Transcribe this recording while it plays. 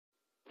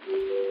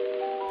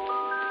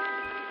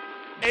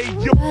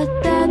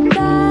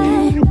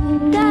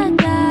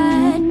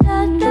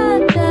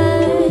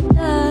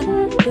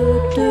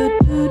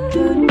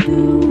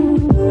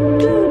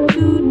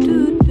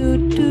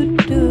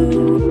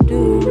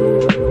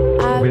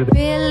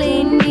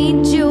really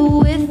need you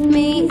with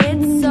me.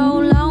 It's so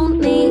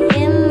lonely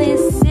in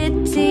this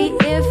city.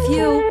 If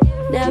you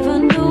never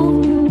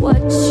knew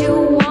what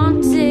you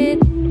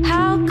wanted,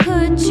 how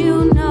could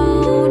you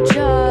know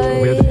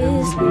joy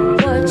is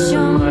what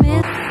you're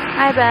missing?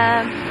 Hi,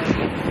 babe.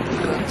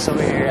 So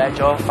we're here. I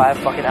drove 5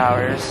 fucking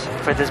hours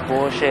for this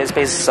bullshit. This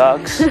place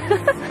sucks.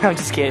 I'm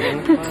just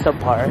kidding.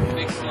 Subpar.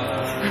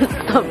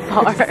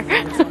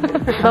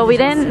 Subpar. But we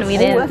didn't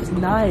that's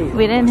nice.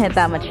 we didn't hit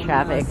that much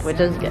traffic, which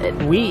is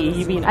good.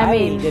 You mean I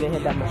didn't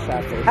hit that much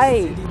traffic.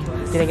 I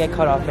didn't get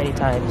cut off many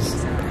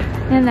times.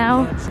 And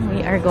now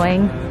we are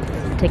going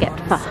to get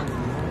pho.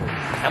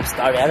 I'm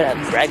starving. I haven't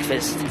had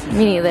breakfast.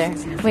 Me neither.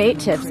 We ate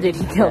chips, dude.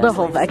 He killed a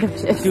whole bag of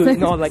chips. Dude,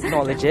 no,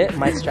 legit.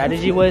 My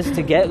strategy was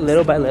to get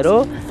little by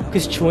little,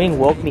 because chewing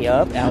woke me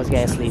up and I was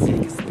getting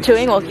sleepy.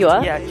 Chewing woke you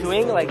up? Yeah,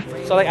 chewing,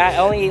 I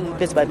only ate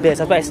bits by bits.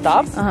 That's why I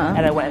stopped,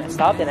 and I went and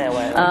stopped, and I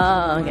went.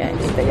 Oh, okay.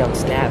 Just a young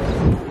snap.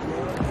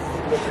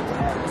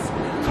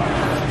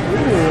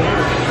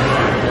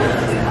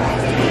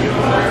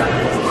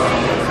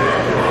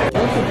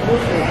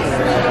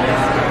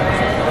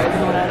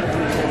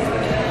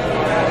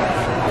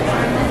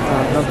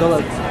 No, go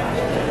look. I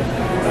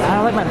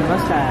don't like my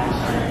mustache.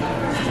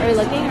 Are we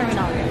looking or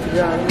not?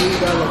 Yeah, we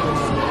are looking.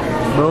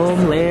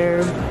 Boom,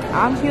 lair.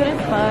 I'm cute as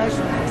fuck.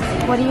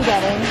 What are you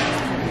getting?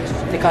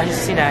 They cost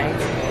 69.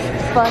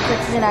 Plus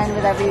 69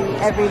 with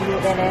every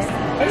meat in it.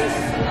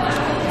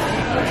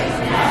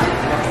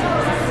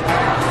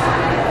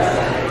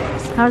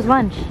 How's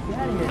lunch?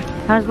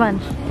 How's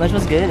lunch? Lunch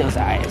was good. It was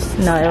ice.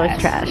 No, it was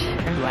trash.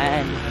 And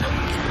bland.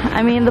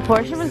 I mean, the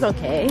portion was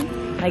okay.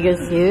 Like, it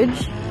was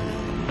huge.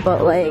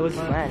 But like, it was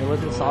bland. It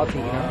wasn't salty,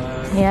 you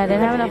know? Yeah, I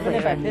didn't have enough Even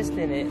if flavor. I pissed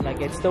in it, like,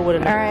 it still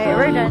wouldn't. Alright,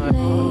 we're done.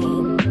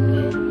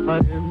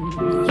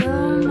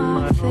 You're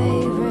my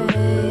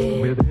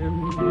favorite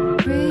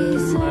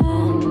reason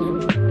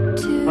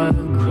to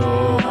cry.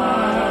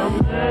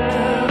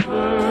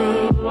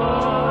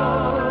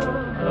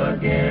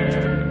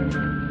 Again,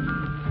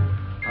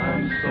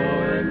 I'm so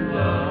in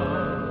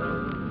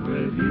love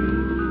with you.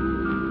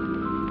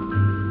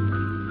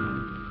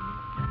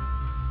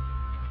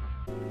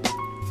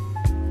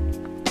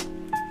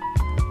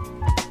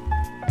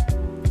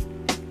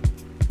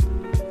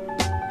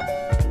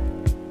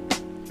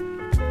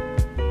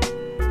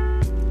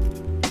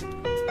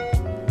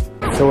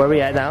 So where are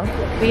we at now?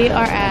 We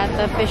are at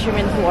the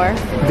Fisherman's Wharf.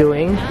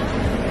 Doing?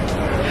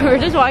 We're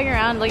just walking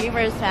around looking for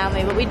his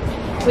family, but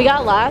we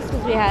got lost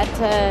because we had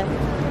to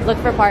look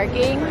for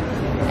parking,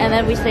 and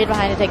then we stayed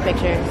behind to take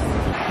pictures.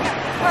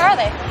 Where are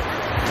they?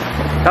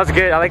 That was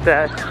good. I like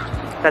that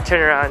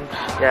turnaround.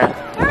 Yeah.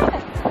 Where are they?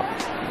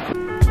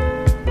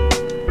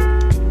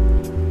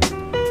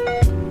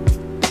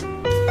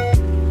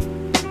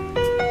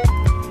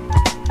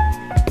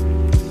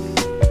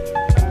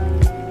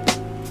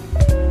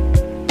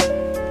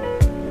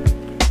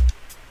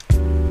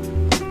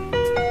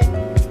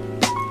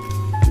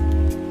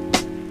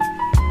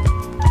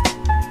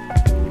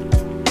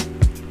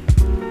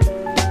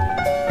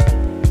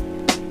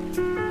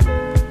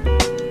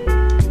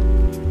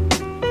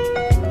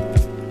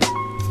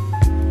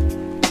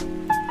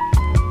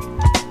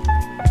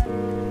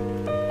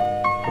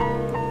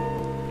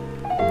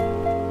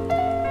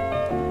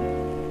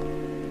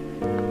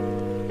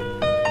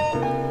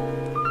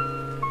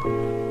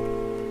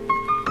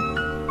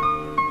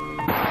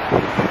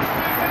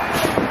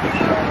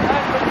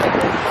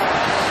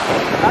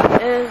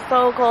 It is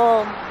so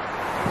cold.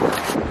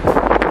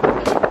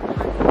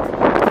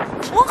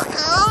 Look at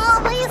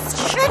all these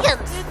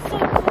chickens!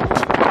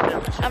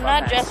 I'm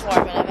not dressed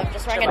warm enough. I'm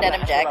just wearing a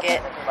denim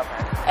jacket,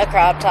 a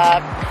crop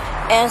top,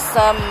 and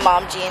some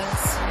mom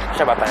jeans.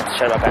 Shut up, pants.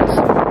 Shut up, pants.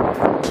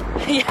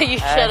 Yeah, you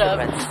shut up.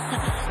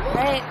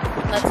 Alright,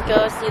 let's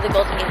go see the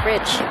Golden Gate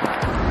Bridge.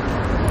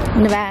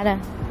 Nevada.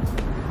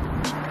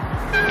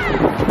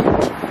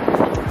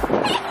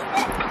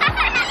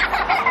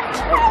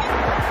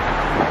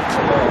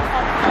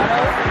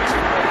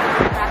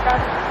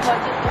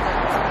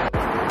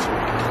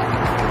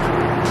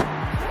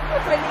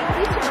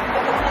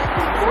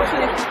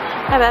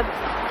 Hi, babe.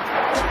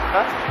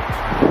 Huh?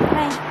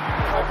 Hi.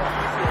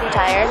 You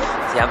tired?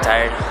 Yeah, I'm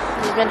tired.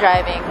 He's been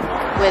driving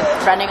with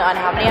running on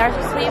how many hours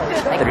of sleep?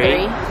 Like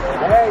 3.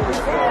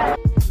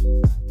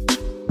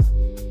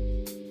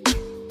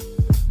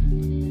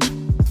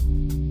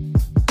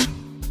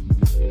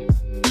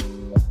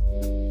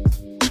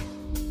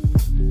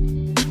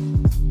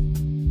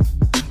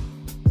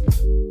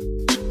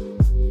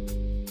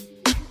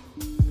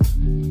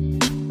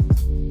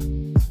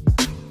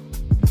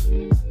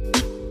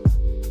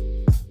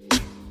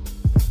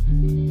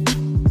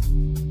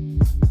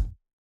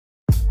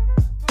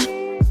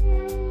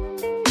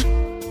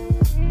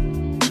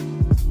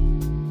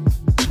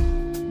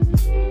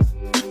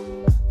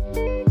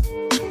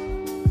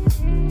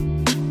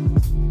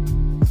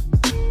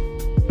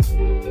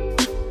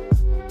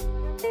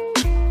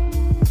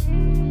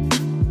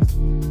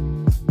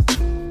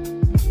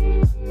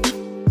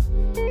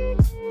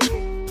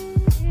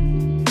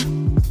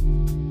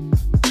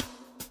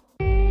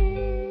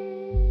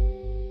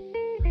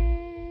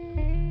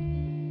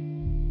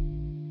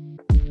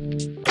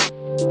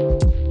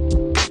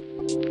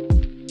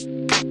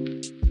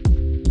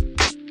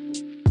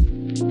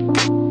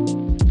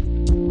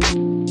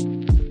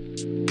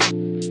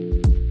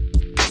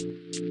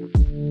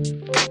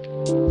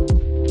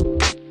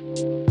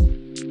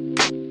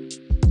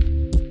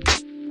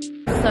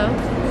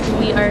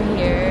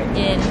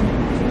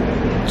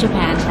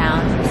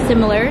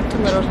 similar to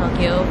Little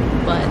Tokyo,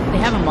 but they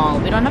have a mall.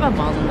 We don't have a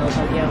mall in Little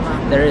Tokyo,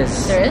 huh? There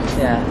is. There is?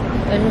 Yeah.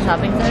 There's a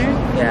shopping center?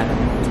 Yeah.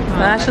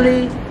 Oh,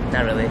 Actually,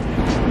 not really.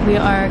 We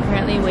are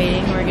currently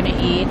waiting. We're gonna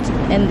eat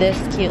in this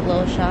cute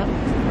little shop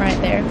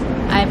right there.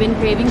 I've been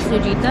craving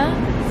sujita,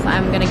 so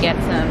I'm gonna get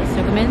some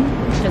sukumin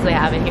because they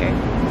have it here.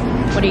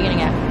 What are you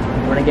gonna get?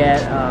 I'm gonna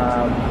get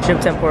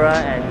shrimp tempura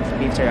and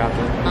beef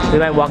teriyaki. We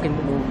might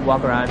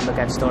walk around, look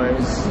at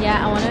stores. Yeah,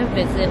 I want to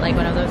visit like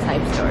one of those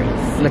hype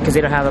stores. Because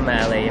they don't have them in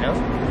LA, you know?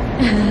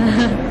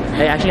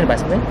 Are you actually gonna buy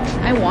something?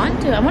 I want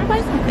to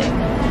buy something.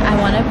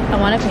 I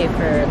wanna pay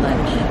for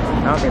lunch.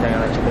 I don't think they're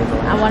gonna let you pay for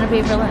lunch. I wanna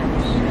pay for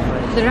lunch.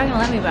 They're not gonna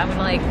let me, but I'm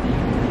gonna like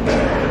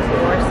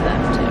force them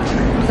to.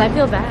 Because I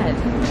feel bad.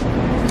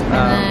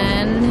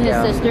 And then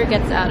his sister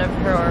gets out of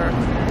her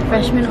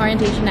freshman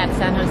orientation at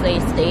San Jose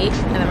State,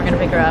 and then we're gonna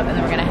pick her up, and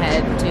then we're gonna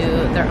head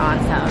to their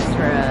aunt's house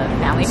for a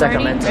family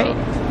party,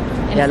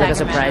 right? Yeah, like a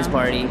surprise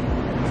party.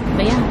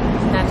 But yeah,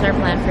 that's our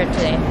plan for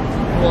today.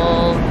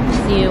 We'll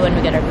see you when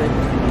we get our food.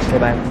 Okay,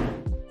 bye.